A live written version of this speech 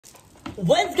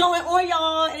What's going on,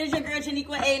 y'all? It is your girl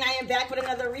Janiqua A, and I am back with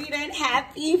another reading.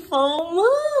 Happy full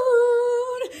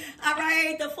moon. All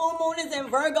right, the full moon is in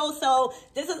Virgo, so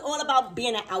this is all about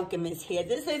being an alchemist here.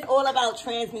 This is all about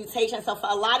transmutation. So for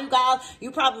a lot of you guys,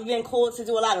 you've probably been called to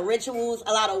do a lot of rituals,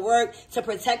 a lot of work to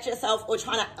protect yourself or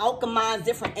trying to alchemize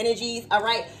different energies. All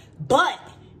right, but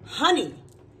honey,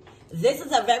 this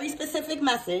is a very specific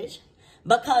message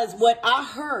because what I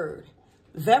heard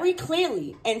very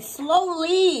clearly and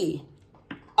slowly,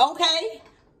 okay,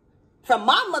 from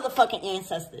my motherfucking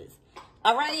ancestors,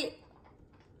 all right,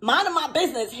 minding my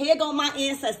business, here go my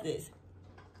ancestors.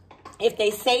 If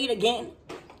they say it again,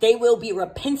 they will be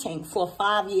repenting for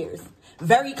 5 years.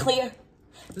 Very clear,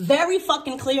 very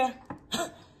fucking clear.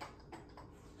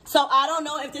 So I don't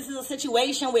know if this is a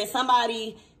situation where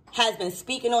somebody has been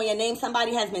speaking on your name,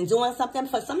 somebody has been doing something.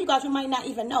 For some of you guys, you might not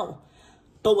even know.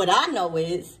 But what I know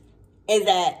is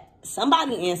that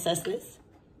somebody ancestors,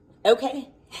 okay,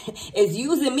 is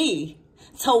using me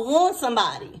to warn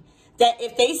somebody that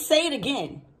if they say it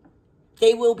again,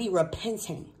 they will be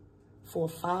repenting for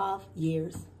 5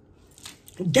 years.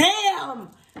 Damn!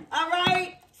 All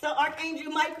right? So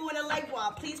Archangel Michael and the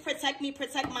Lightwall, please protect me,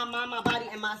 protect my mind, my body,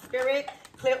 and my spirit.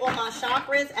 Clear all my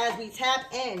chakras as we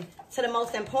tap in to the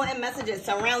most important messages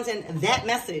surrounding that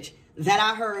message that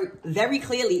I heard very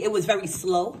clearly. It was very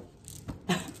slow.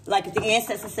 Like if the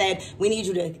ancestor said, we need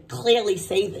you to clearly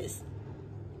say this.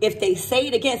 If they say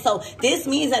it again. So this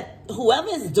means that whoever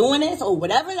is doing this or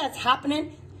whatever that's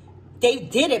happening, they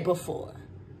did it before.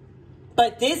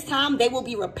 But this time they will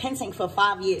be repenting for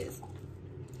 5 years.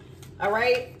 All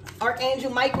right.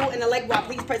 Archangel Michael and the Lightwall,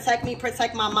 please protect me,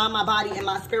 protect my mind, my body, and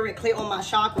my spirit. Clear all my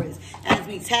chakras as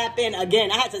we tap in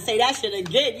again. I had to say that shit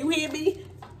again. You hear me?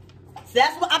 So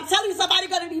that's what I'm telling you. Somebody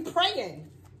gonna be praying.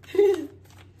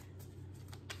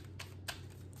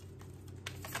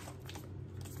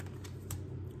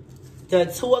 The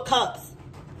Two of Cups.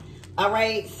 All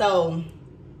right, so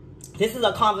this is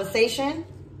a conversation.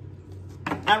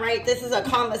 All right, this is a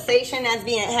conversation that's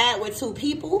being had with two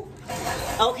people.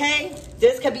 Okay,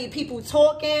 this could be people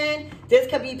talking.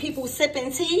 This could be people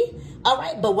sipping tea. All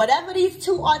right, but whatever these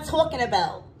two are talking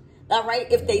about, all right,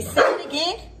 if they say it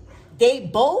again, they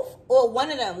both or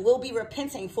one of them will be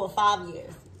repenting for 5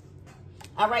 years.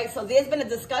 All right, so there's been a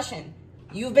discussion.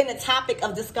 You've been a topic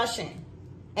of discussion.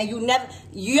 And you never,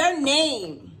 your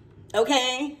name,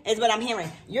 okay, is what I'm hearing.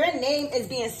 Your name is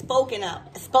being spoken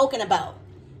about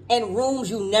in rooms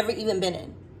you've never even been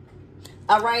in.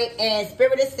 All right, and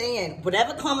Spirit is saying,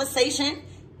 whatever conversation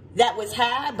that was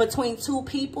had between two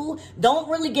people, don't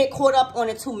really get caught up on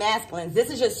the two masculines. This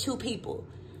is just two people,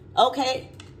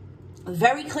 okay?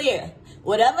 Very clear.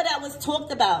 Whatever that was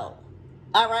talked about,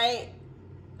 all right,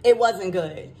 it wasn't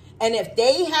good. And if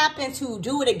they happen to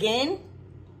do it again,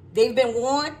 they've been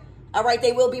warned, all right,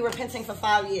 they will be repenting for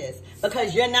 5 years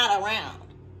because you're not around,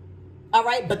 all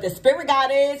right? But the spirit God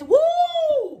is,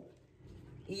 woo,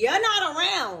 you're not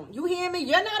around. You hear me?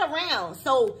 You're not around.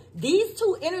 So these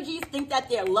two energies think that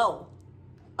they're low,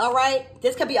 all right?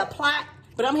 This could be a plot,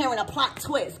 but I'm hearing a plot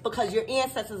twist because your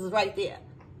ancestors is right there.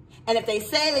 And if they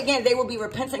say it again, they will be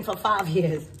repenting for 5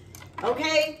 years,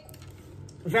 okay?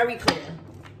 Very clear.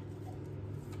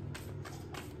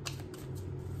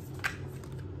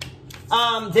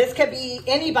 This could be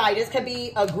anybody. This could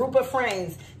be a group of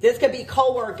friends. This could be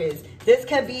co-workers. This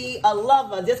could be a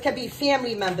lover. This could be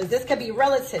family members. This could be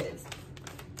relatives.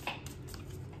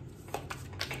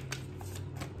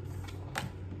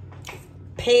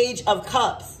 Page of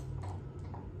Cups.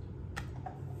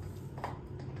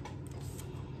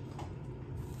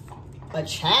 A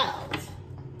child.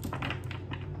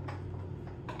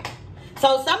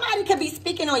 So somebody could be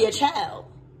speaking on your child.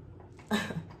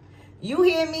 You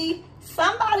hear me?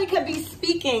 Somebody could be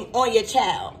speaking on your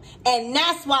child. And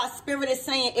that's why Spirit is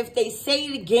saying if they say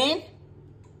it again,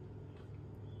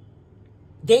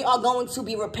 they are going to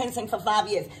be repenting for 5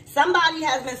 years. Somebody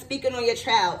has been speaking on your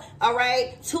child, all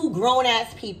right? Two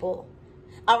grown-ass people,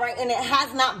 all right? And it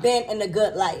has not been in a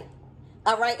good light,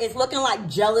 all right? It's looking like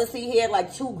jealousy here,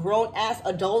 like two grown-ass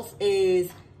adults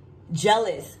is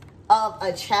jealous of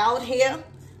a child here,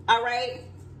 all right?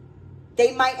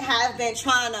 They might have been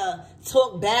trying to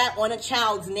talk bad on a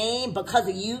child's name because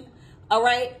of you, all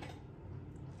right?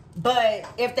 But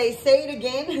if they say it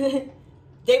again,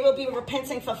 they will be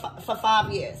repenting for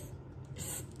 5 years.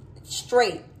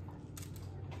 Straight,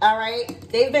 all right?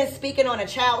 They've been speaking on a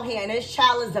child here, and this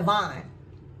child is divine.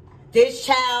 This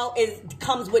child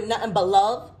comes with nothing but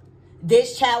love.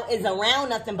 This child is around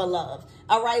nothing but love,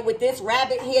 all right? With this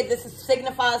rabbit here, this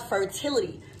signifies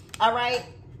fertility, all right?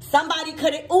 Somebody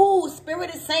could have, ooh,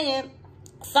 Spirit is saying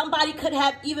Somebody could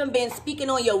have even been speaking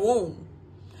on your womb.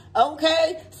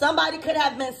 Okay? Somebody could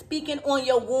have been speaking on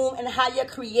your womb and how you're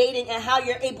creating and how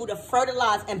you're able to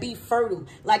fertilize and be fertile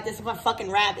like this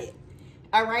fucking rabbit.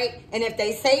 All right? And if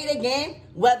they say it again,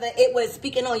 whether it was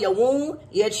speaking on your womb,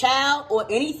 your child, or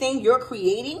anything you're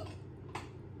creating,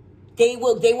 they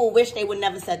will wish they would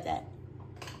never said that.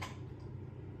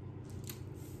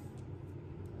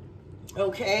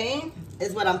 Okay?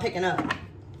 Is what I'm picking up.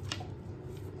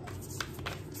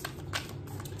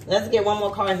 Let's get one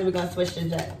more card and we're going to switch to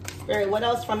deck. Spirit, what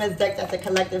else from this deck that the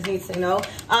collective needs to know?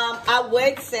 I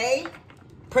would say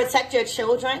protect your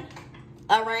children.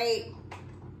 All right?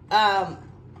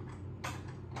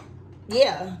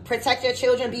 Yeah, protect your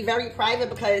children. Be very private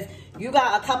because you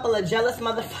got a couple of jealous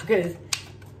motherfuckers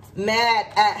mad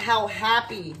at how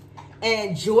happy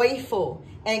and joyful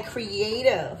and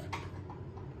creative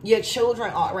your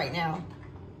children are right now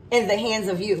in the hands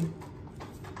of you.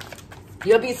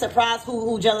 You'll be surprised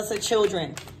who jealous of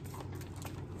children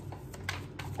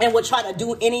and will try to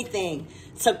do anything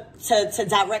to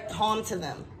direct harm to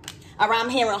them. All right, I'm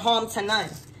hearing harm to none.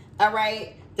 All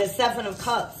right, the Seven of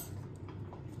Cups.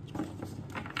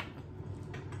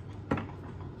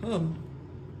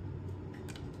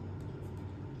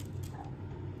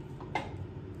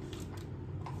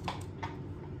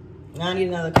 I need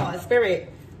another card.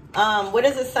 Spirit, what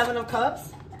is the Seven of Cups?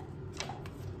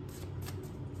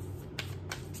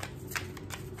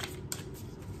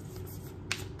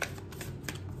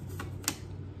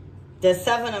 The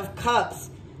Seven of Cups.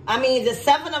 I mean, the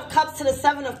Seven of Cups to the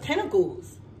Seven of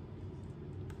Pentacles.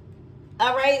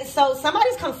 All right, so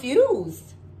somebody's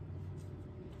confused.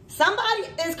 Somebody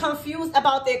is confused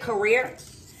about their career.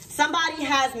 Somebody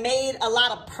has made a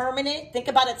lot of permanent. Think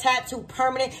about a tattoo,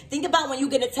 permanent. Think about when you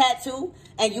get a tattoo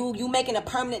and you making a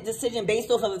permanent decision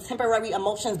based off of temporary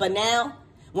emotions. But now,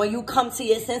 when you come to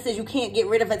your senses, you can't get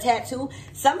rid of a tattoo.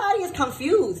 Somebody is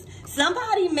confused.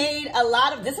 Somebody made a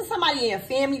lot of, this is somebody in your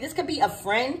family. This could be a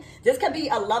friend. This could be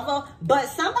a lover. But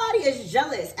somebody is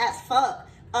jealous as fuck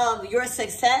of your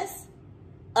success,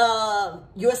 of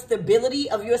your stability,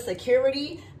 of your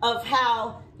security, of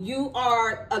how you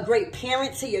are a great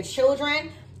parent to your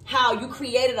children, how you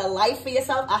created a life for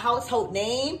yourself, a household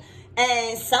name.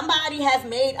 And somebody has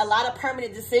made a lot of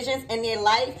permanent decisions in their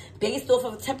life based off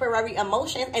of temporary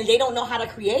emotions, and they don't know how to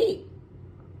create.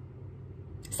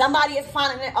 Somebody is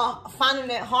finding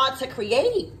it hard to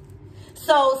create.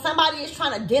 So somebody is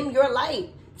trying to dim your light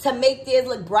to make theirs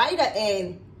look brighter,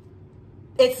 and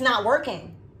it's not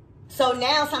working. So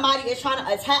now somebody is trying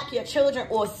to attack your children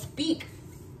or speak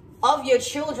of your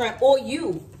children or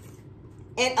you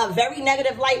in a very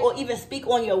negative light, or even speak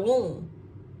on your womb.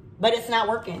 But it's not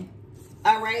working.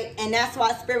 All right? And that's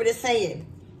why Spirit is saying,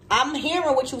 I'm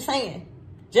hearing what you're saying.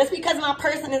 Just because my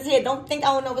person is here, don't think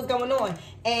I don't know what's going on.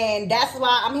 And that's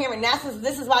why I'm hearing,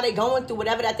 this is why they're going through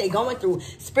whatever that they're going through.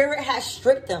 Spirit has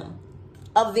stripped them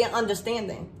of their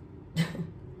understanding.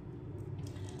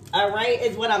 All right?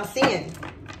 Is what I'm seeing.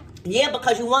 Yeah,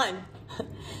 because you won.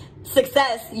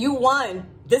 Success, you won.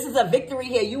 This is a victory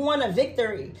here. You won a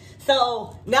victory.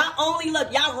 So not only,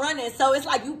 look, y'all running. So it's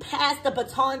like you passed the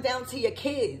baton down to your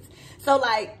kids. So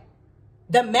like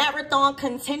the marathon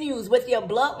continues with your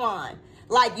bloodline.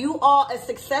 Like you are a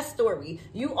success story.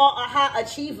 You are a high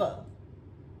achiever.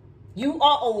 You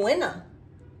are a winner.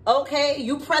 Okay?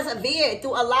 You persevered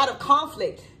through a lot of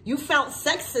conflict. You found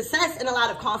success in a lot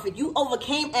of conflict. You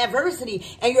overcame adversity,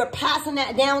 and you're passing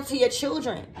that down to your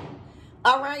children.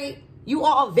 All right? You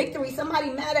are a victory.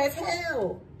 Somebody mad as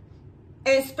hell.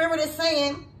 And Spirit is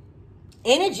saying,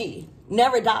 energy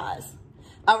never dies.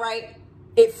 All right?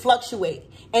 It fluctuates.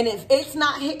 And if it's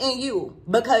not hitting you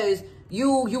because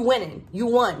you winning, you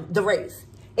won the race.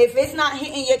 If it's not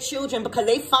hitting your children because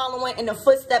they following in the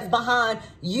footsteps behind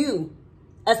you,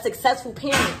 a successful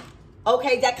parent,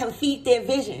 okay, that can feed their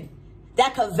vision,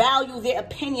 that can value their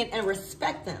opinion and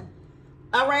respect them.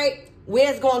 All right?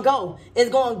 Where's it going to go? It's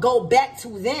going to go back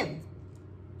to them.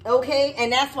 Okay?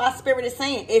 And that's why Spirit is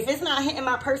saying, if it's not hitting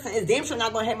my person, it's damn sure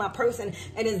not going to hit my person,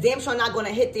 and it's damn sure not going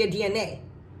to hit their DNA.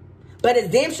 But it's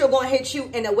damn sure going to hit you,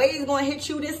 and the way it's going to hit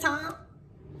you this time,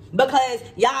 because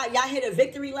y'all hit a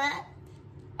victory lap.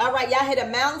 All right? Y'all hit a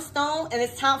milestone, and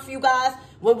it's time for you guys,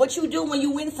 well, what you do when you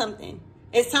win something?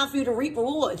 It's time for you to reap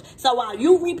rewards. So while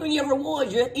you reaping your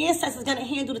rewards, your ancestors going to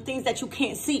handle the things that you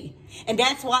can't see. And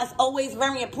that's why it's always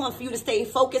very important for you to stay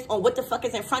focused on what the fuck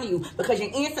is in front of you. Because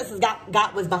your ancestors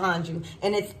got what's behind you.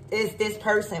 And it's this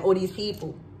person or these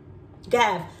people. You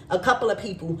have a couple of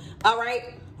people. All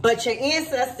right? But your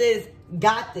ancestors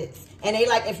got this. And they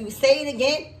like, if you say it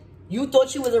again, you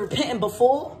thought you was repenting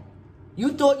before.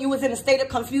 You thought you was in a state of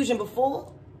confusion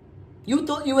before. You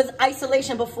thought you was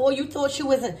isolation before. You thought you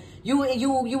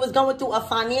was going through a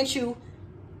financial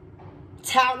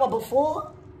tower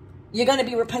before. You're going to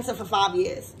be repentant for 5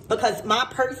 years. Because my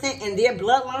person and their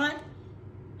bloodline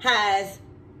has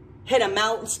hit a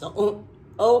milestone.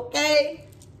 Okay?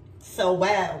 So,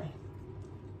 wow.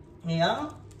 Yeah.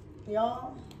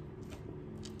 Y'all.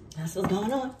 That's what's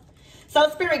going on. So,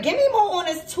 Spirit, give me more on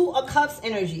this Two of Cups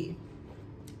energy.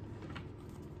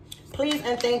 Please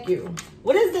and thank you.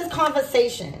 What is this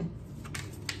conversation?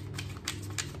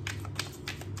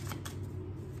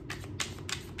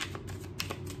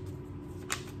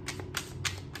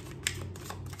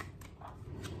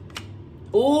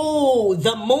 Ooh,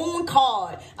 the moon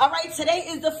card. All right, today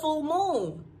is the full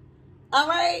moon. All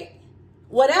right?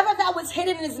 Whatever that was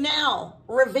hidden is now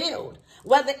revealed.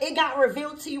 Whether it got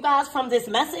revealed to you guys from this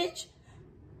message,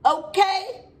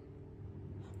 okay?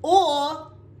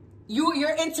 Or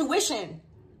your intuition,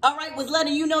 all right, was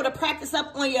letting you know to practice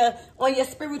up on your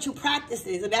spiritual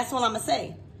practices. And that's what I'm going to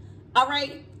say. All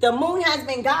right? The moon has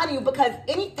been guiding you because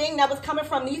anything that was coming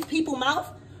from these people's mouth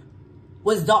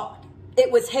was dark.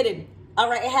 It was hidden. All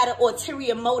right? It had an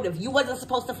ulterior motive. You wasn't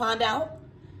supposed to find out.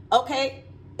 Okay?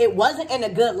 It wasn't in a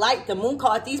good light. The moon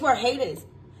card, these were haters.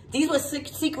 These were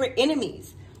secret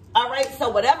enemies. All right? So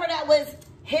whatever that was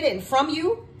hidden from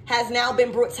you has now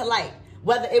been brought to light.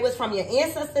 Whether it was from your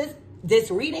ancestors, this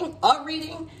reading, a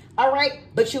reading, all right?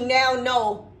 But you now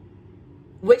know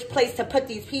which place to put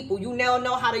these people. You now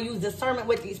know how to use discernment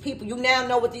with these people. You now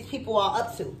know what these people are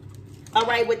up to, all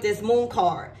right, with this moon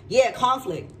card. Yeah,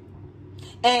 conflict.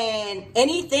 And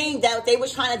anything that they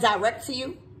was trying to direct to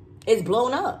you is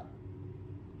blown up.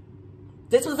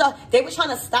 They were trying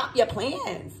to stop your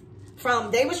plans.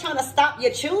 They was trying to stop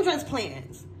your children's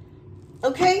plans.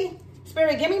 Okay?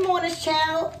 Spirit, give me more on this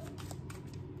child.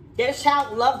 This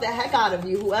child love the heck out of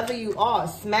you, whoever you are.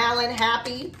 Smiling,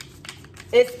 happy.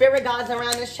 It's spirit guides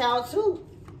around this child too.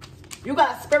 You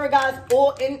got spirit guides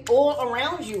all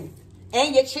around you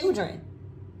and your children.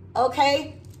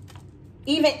 Okay?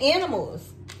 Even animals.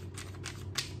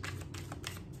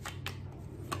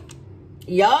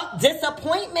 Yup,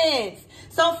 disappointments.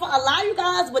 So for a lot of you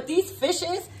guys with these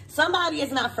fishes, somebody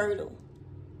is not fertile.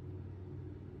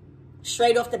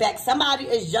 Straight off the back, somebody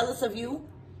is jealous of you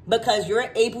because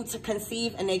you're able to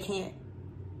conceive and they can't.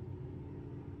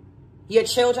 Your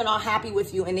children are happy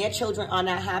with you and their children are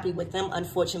not happy with them,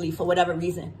 unfortunately, for whatever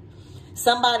reason.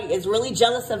 Somebody is really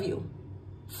jealous of you.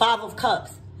 5 of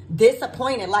Cups.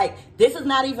 Disappointed. Like, this is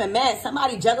not even mad.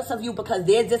 Somebody jealous of you because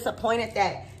they're disappointed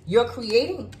that you're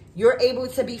creating. You're able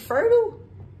to be fertile.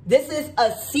 This is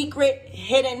a secret,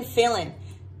 hidden feeling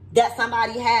that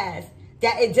somebody has.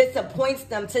 That it disappoints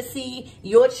them to see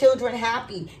your children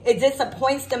happy. It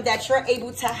disappoints them that you're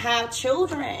able to have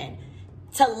children,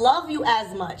 to love you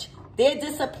as much. They're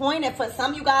disappointed. For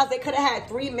some of you guys, they could have had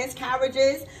 3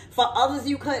 miscarriages. For others,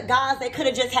 guys, they could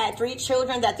have just had 3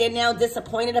 children that they're now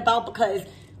disappointed about because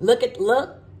look,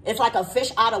 it's like a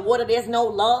fish out of water. There's no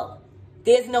love.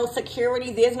 There's no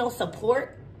security. There's no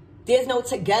support. There's no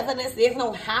togetherness. There's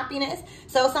no happiness.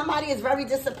 So somebody is very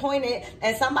disappointed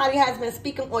and somebody has been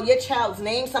speaking on your child's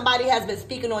name. Somebody has been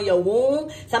speaking on your womb.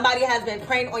 Somebody has been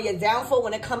praying on your downfall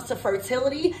when it comes to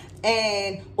fertility.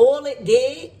 And all it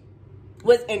did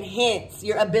was enhance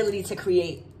your ability to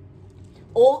create.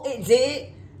 All it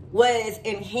did was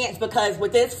enhance, because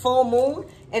with this full moon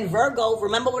in Virgo,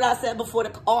 remember what I said before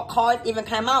the cards even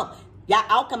came out? Y'all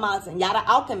alchemizing. Y'all the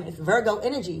alchemists. Virgo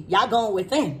energy. Y'all going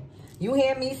within. You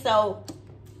hear me? So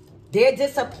they're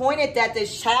disappointed that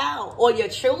this child or your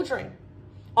children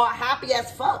are happy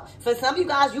as fuck. For some of you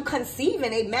guys, you conceive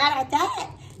and they mad at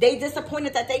that. They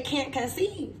disappointed that they can't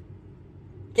conceive.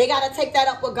 They got to take that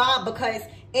up with God, because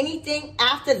anything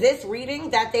after this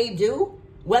reading that they do,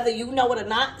 whether you know it or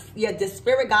not, the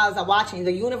spirit guides are watching.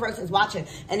 The universe is watching.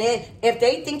 And then if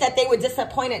they think that they were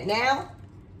disappointed now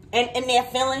and in their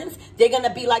feelings, they're going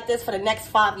to be like this for the next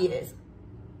 5 years.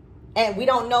 And we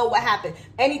don't know what happened.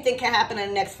 Anything can happen in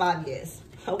the next 5 years.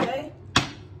 Okay?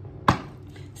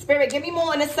 Spirit, give me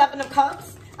more on the 7 of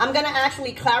Cups. I'm going to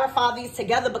actually clarify these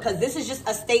together because this is just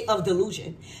a state of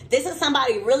delusion. This is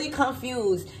somebody really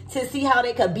confused to see how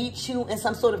they could beat you in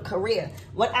some sort of career.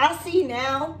 What I see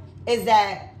now is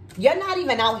that you're not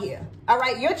even out here. All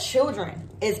right? Your children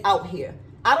is out here.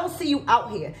 I don't see you out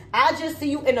here. I just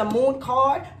see you in a moon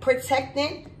card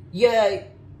protecting your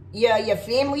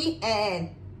family,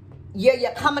 and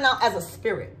you're coming out as a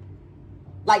spirit,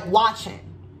 like watching.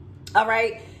 All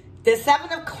right, the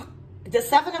 7 of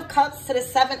Cups to the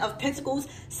 7 of Pentacles.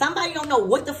 Somebody don't know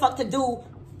what the fuck to do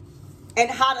and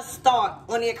how to start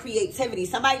on their creativity.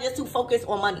 Somebody just too focused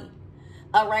on money.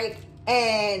 All right,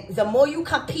 And the more you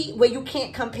compete where you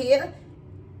can't compare,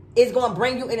 it's going to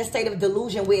bring you in a state of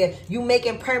delusion where you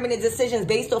making permanent decisions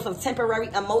based off of temporary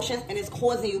emotions, and it's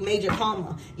causing you major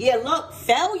karma. Yeah, look,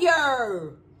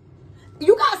 failure.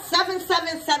 You got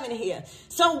 777 here.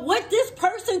 So what this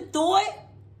person thought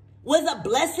was a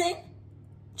blessing,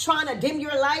 trying to dim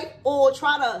your light or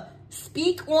try to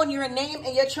speak on your name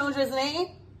and your children's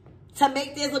name to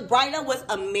make theirs look brighter, was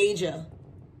a major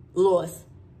loss.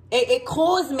 It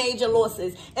caused major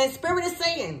losses. And Spirit is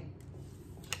saying,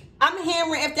 I'm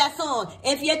hammering if that song,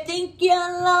 if you think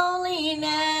you're lonely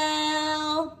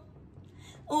now,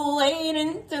 wait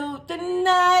until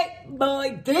tonight,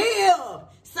 boy, damn.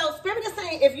 So Spirit is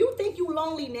saying, if you think you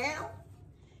lonely now,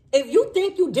 if you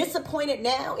think you disappointed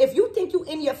now, if you think you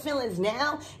in your feelings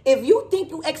now, if you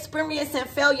think you experiencing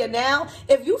failure now,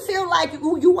 if you feel like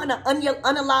you want to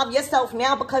unalive yourself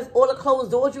now because all the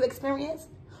closed doors you experience,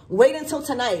 wait until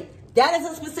tonight. That is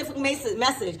a specific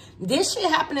message. This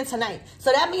shit happening tonight. So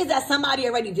that means that somebody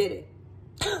already did it.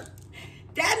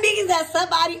 That means that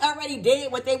somebody already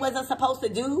did what they wasn't supposed to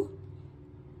do,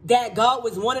 that God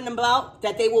was warning them about,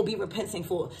 that they will be repenting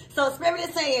for. So Spirit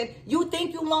is saying, you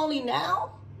think you lonely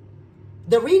now?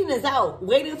 The reading is out.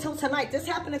 Wait until tonight. This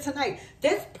happening tonight.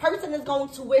 This person is going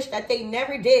to wish that they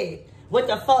never did what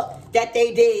the fuck that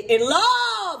they did in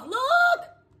love. Look.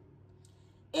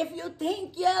 If you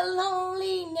think you're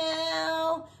lonely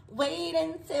now, wait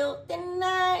until the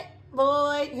night,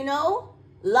 boy. You know,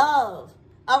 love.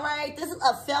 All right, this is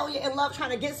a failure in love,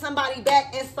 trying to get somebody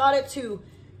back and started to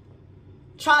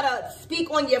try to speak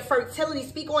on your fertility,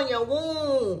 speak on your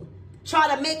womb,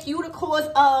 try to make you the cause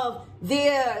of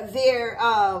their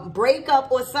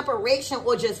breakup or separation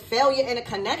or just failure in a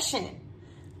connection.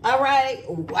 All right,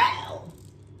 wow.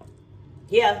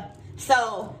 Yeah,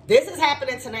 so this is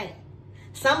happening tonight.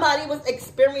 Somebody was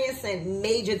experiencing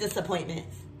major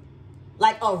disappointments,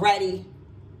 like already.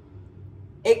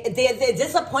 Their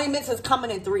disappointments is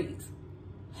coming in threes.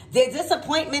 Their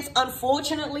disappointments,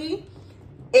 unfortunately,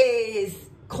 is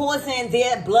causing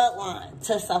their bloodline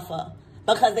to suffer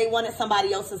because they wanted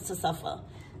somebody else's to suffer.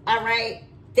 All right?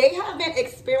 They have been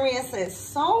experiencing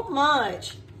so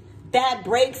much bad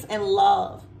breaks in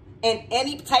love and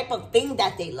any type of thing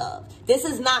that they love. This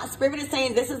is not, Spirit is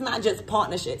saying, this is not just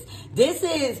partnerships. This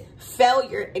is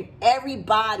failure in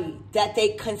everybody that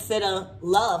they consider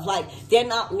love. Like, they're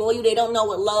not loyal. They don't know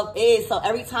what love is. So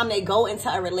every time they go into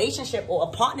a relationship or a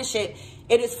partnership,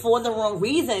 it is for the wrong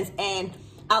reasons. And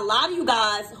a lot of you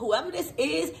guys, whoever this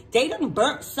is, they done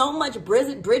burnt so much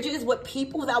bridges with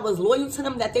people that was loyal to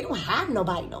them that they don't have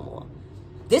nobody no more.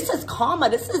 This is karma.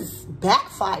 This is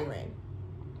backfiring.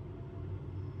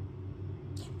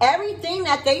 Everything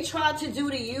that they tried to do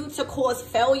to you to cause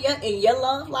failure in your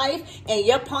love life and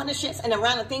your partnerships and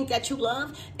around the things that you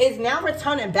love is now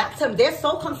returning back to them. They're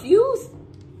so confused.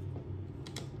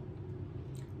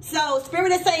 So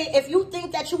Spirit is saying, if you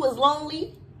think that you was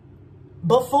lonely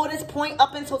before this point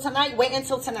up until tonight, wait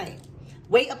until tonight.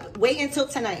 Wait until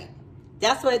tonight.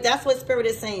 That's what Spirit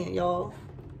is saying, y'all.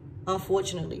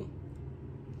 Unfortunately.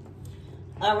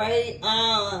 All right.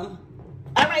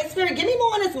 All right, Spirit, give me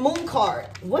more on this moon card.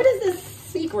 What is this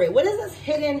secret? What is this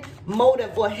hidden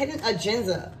motive or hidden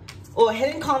agenda or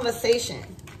hidden conversation?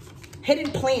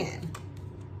 Hidden plan?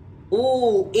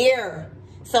 Ooh, air.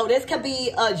 So this could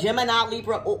be a Gemini,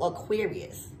 Libra, or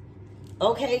Aquarius.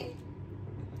 Okay.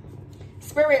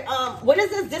 Spirit, what is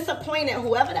this disappointing?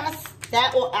 Whoever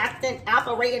that or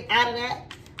operating out of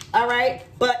that. All right.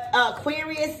 But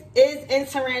Aquarius is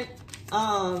entering,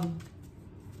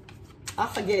 I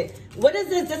forget. What is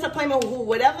this disappointment?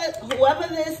 Whoever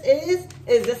this is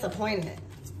disappointed.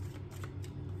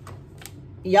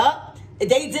 Yup.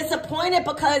 They disappointed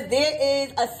because there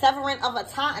is a severing of a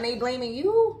tie and they blaming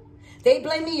you. They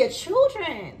blaming your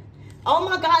children. Oh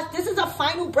my gosh, this is a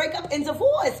final breakup and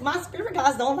divorce. My spirit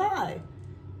guys don't lie.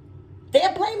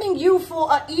 They're blaming you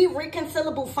for an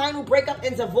irreconcilable final breakup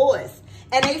and divorce.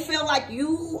 And they feel like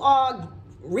you are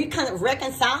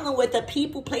reconciling with the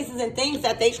people, places, and things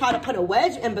that they try to put a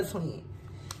wedge in between.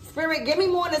 Spirit, give me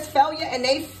more on this failure, and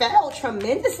they fell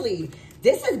tremendously.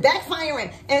 This is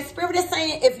backfiring. And Spirit is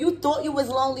saying, if you thought you was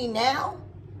lonely now,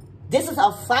 this is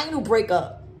a final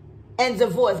breakup and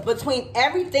divorce between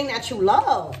everything that you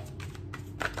love.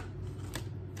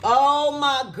 Oh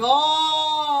my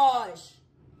gosh.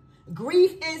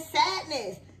 Grief and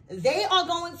sadness. They are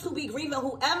going to be grieving.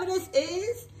 Whoever this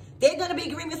is, they're going to be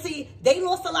grieving. See, they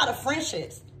lost a lot of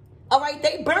friendships. All right.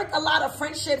 They burnt a lot of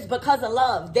friendships because of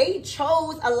love. They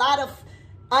chose a lot of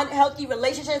unhealthy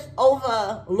relationships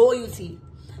over loyalty.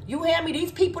 You hear me?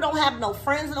 These people don't have no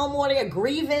friends no more. They're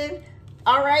grieving.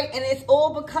 All right. And it's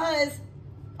all because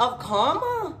of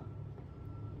karma.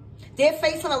 They're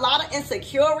facing a lot of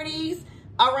insecurities,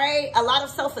 all right? A lot of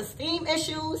self-esteem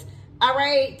issues, all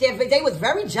right? They was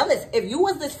very jealous. If you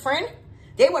was this friend,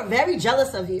 they were very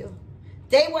jealous of you.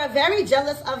 They were very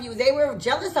jealous of you. They were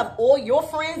jealous of all your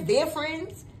friends, their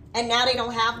friends, and now they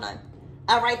don't have none.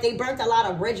 All right, they burnt a lot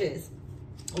of bridges.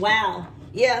 Wow.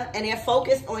 Yeah, and they're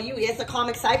focused on you. It's a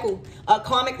karmic cycle. A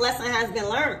karmic lesson has been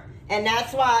learned. And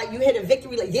that's why you hit a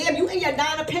victory. Like, damn, you in your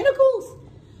 9 of Pentacles.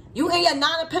 You in your 9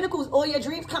 of Pentacles, all your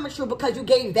dreams coming true because you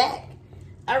gave back.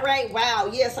 All right, wow.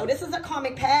 Yeah, so this is a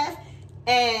karmic path.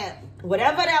 And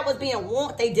whatever that was being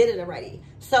want, they did it already.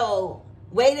 So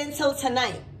wait until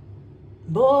tonight.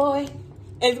 Boy,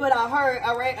 is what I heard,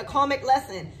 all right? A karmic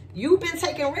lesson. You've been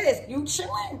taking risks. You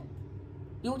chilling.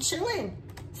 You chilling.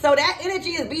 So that energy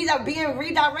is being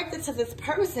redirected to this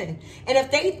person. And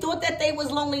if they thought that they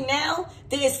was lonely now,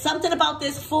 there is something about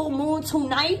this full moon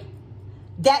tonight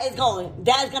that is going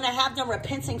to have them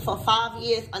repenting for 5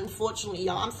 years, unfortunately,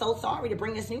 y'all. I'm so sorry to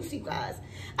bring this news to you guys.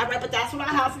 All right, but that's what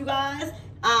I have for you guys.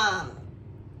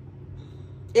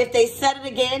 If they said it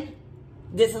again,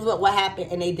 this is what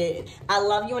happened, and they did. I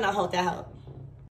love you, and I hope that helped.